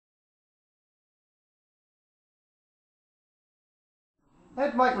Hey,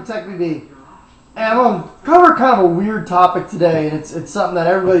 it's Mike with TechBB, and I'm going to cover kind of a weird topic today, and it's something that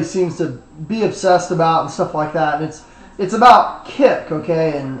everybody seems to be obsessed about and stuff like that, and it's about kick,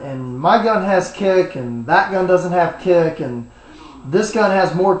 okay? And my gun has kick, and that gun doesn't have kick, and this gun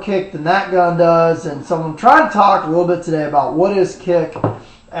has more kick than that gun does, and so I'm trying to talk a little bit today about what is kick,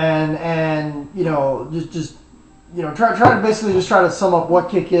 and you know, just you know, try to basically just try to sum up what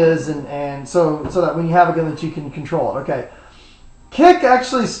kick is, and so that when you have a gun that you can control it, okay? Kick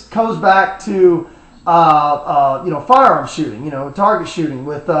actually goes back to you know, firearm shooting, you know, target shooting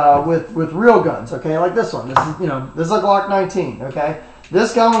with real guns, okay, like this one. This is, you know, this is a Glock 19, okay.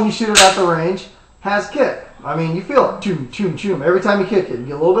 This gun, when you shoot it at the range, has kick. I mean, you feel it, choom, choom, choom. Every time you kick it, you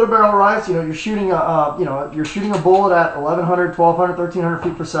get a little bit of barrel rise. You know, you're shooting a bullet at 1,100, 1,200, 1,300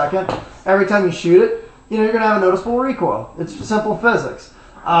 feet per second. Every time you shoot it, you know, you're gonna have a noticeable recoil. It's simple physics.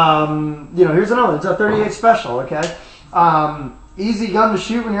 You know, here's another. It's a 38 special, okay. Easy gun to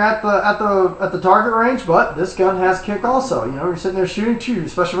shoot when you're at the target range, but this gun has kick also. You know, you're sitting there shooting too,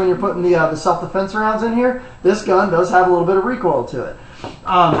 especially when you're putting the self-defense rounds in here. This gun does have a little bit of recoil to it.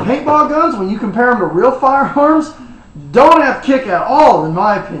 Paintball guns, when you compare them to real firearms, don't have kick at all, in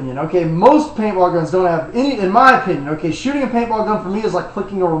my opinion. Okay, most paintball guns don't have any, in my opinion. Okay, shooting a paintball gun for me is like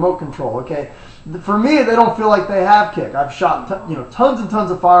clicking a remote control. Okay, for me, they don't feel like they have kick. I've shot you know, tons and tons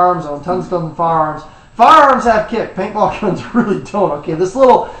of firearms on tons and tons of firearms. Firearms have kick. Paintball guns really don't. Okay, this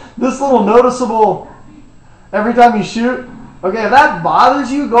little noticeable every time you shoot. Okay, if that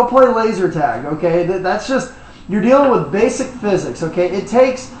bothers you, go play laser tag. Okay, that's just, you're dealing with basic physics. Okay, it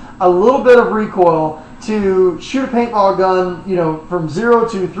takes a little bit of recoil to shoot a paintball gun, you know, from 0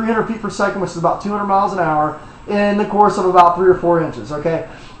 to 300 feet per second, which is about 200 miles an hour, in the course of about 3 or 4 inches. Okay,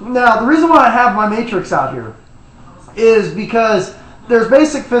 now the reason why I have my matrix out here is because there's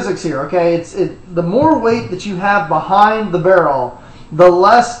basic physics here, okay? The more weight that you have behind the barrel, the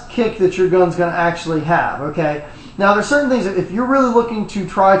less kick that your gun's going to actually have, okay? Now, there's certain things that if you're really looking to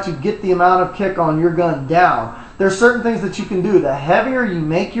try to get the amount of kick on your gun down, there's certain things that you can do. The heavier you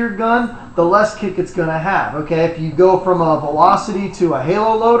make your gun, the less kick it's going to have, okay? If you go from a velocity to a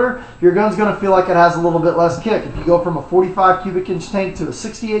halo loader, your gun's going to feel like it has a little bit less kick. If you go from a 45 cubic inch tank to a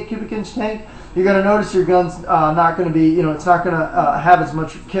 68 cubic inch tank, you're going to notice your gun's not going to be, you know, it's not going to have as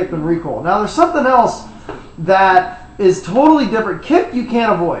much kick and recoil. Now, there's something else that is totally different. Kick you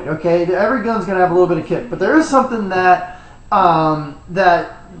can't avoid, okay? Every gun's going to have a little bit of kick, but there is something that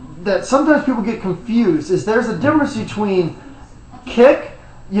that sometimes people get confused. Is there's a difference between kick,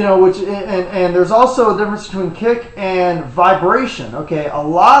 you know, which and there's also a difference between kick and vibration. Okay, a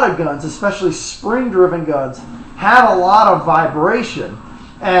lot of guns, especially spring-driven guns, have a lot of vibration.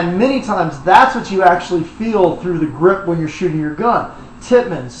 And many times that's what you actually feel through the grip when you're shooting your gun.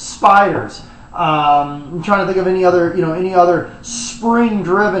 Tippmans, spiders. I'm trying to think of any other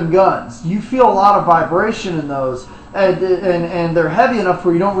spring-driven guns. You feel a lot of vibration in those, and they're heavy enough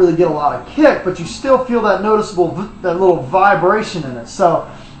where you don't really get a lot of kick, but you still feel that that little vibration in it. So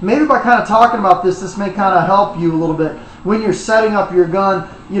maybe by kind of talking about this may kind of help you a little bit when you're setting up your gun,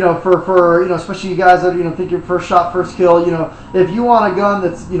 you know, for you know, especially you guys that, you know, think your first shot, first kill, you know, if you want a gun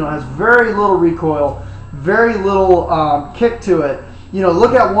that's, you know, has very little recoil, very little kick to it, you know,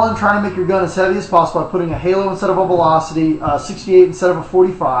 look at one, trying to make your gun as heavy as possible by putting a halo instead of a velocity, 68 instead of a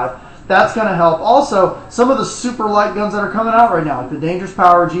 45. That's going to help. Also, some of the super light guns that are coming out right now, like the Dangerous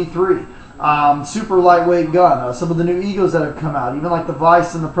Power G3, super lightweight gun. Some of the new Egos that have come out, even like the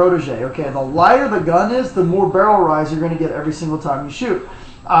Vice and the Protege. Okay, the lighter the gun is, the more barrel rise you're going to get every single time you shoot.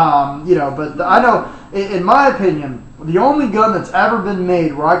 You know, but I know, in my opinion, the only gun that's ever been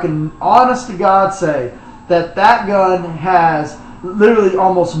made where I can, honest to God, say that gun has literally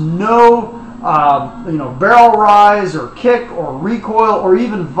almost no you know, barrel rise or kick or recoil or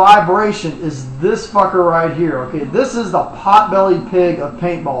even vibration is this fucker right here. Okay, this is the pot-bellied pig of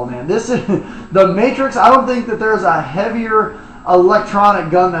paintball, man. This is the Matrix. I don't think that there's a heavier electronic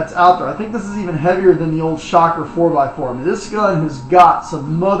gun that's out there. I think this is even heavier than the old Shocker 4x4. I mean, this gun has got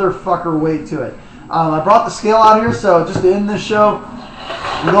some motherfucker weight to it. I brought the scale out here, so just to end this show,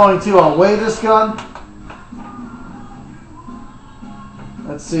 I'm going to weigh this gun.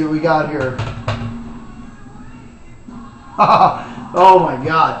 Let's see what we got here. Oh my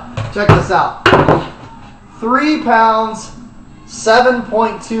God. Check this out. 3 pounds,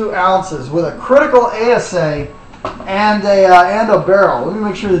 7.2 ounces with a critical ASA and a barrel. Let me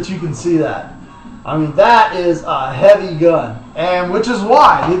make sure that you can see that. I mean, that is a heavy gun. And which is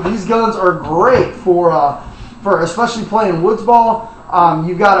why these guns are great for especially playing woods ball.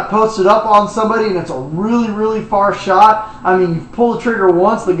 You've got it posted up on somebody and it's a really, really far shot. I mean, you pull the trigger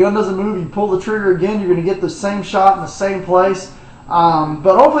once, the gun doesn't move, you pull the trigger again, you're going to get the same shot in the same place.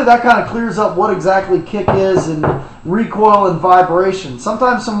 But hopefully that kind of clears up what exactly kick is and recoil and vibration.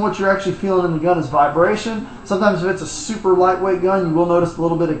 Sometimes some of what you're actually feeling in the gun is vibration. Sometimes if it's a super lightweight gun, you will notice a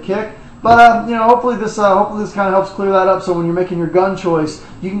little bit of kick. But hopefully this kind of helps clear that up. So when you're making your gun choice,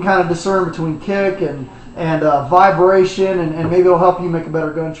 you can kind of discern between kick and vibration, and maybe it'll help you make a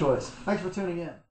better gun choice. Thanks for tuning in.